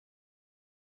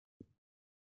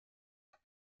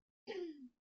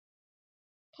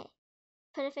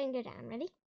Put a finger down. Ready?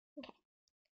 Okay.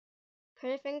 Put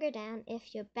a finger down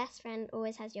if your best friend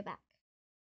always has your back.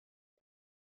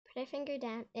 Put a finger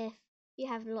down if you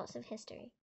have lots of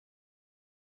history.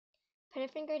 Put a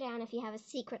finger down if you have a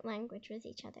secret language with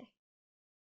each other.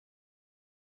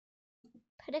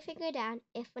 Put a finger down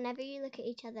if whenever you look at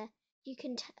each other, you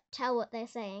can tell what they're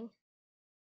saying.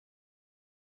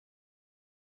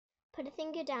 Put a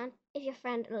finger down if your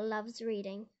friend loves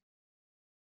reading.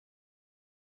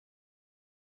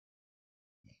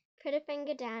 Put a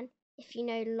finger down if you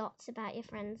know lots about your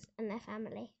friends and their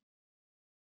family.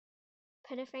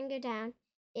 Put a finger down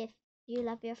if you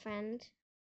love your friend.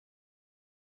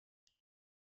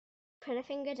 Put a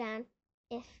finger down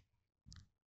if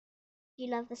you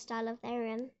love the style of their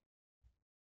room.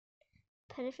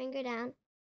 Put a finger down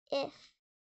if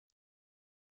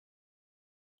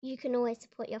you can always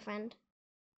support your friend.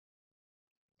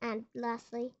 And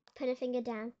lastly, put a finger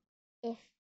down if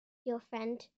your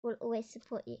friend will always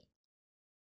support you.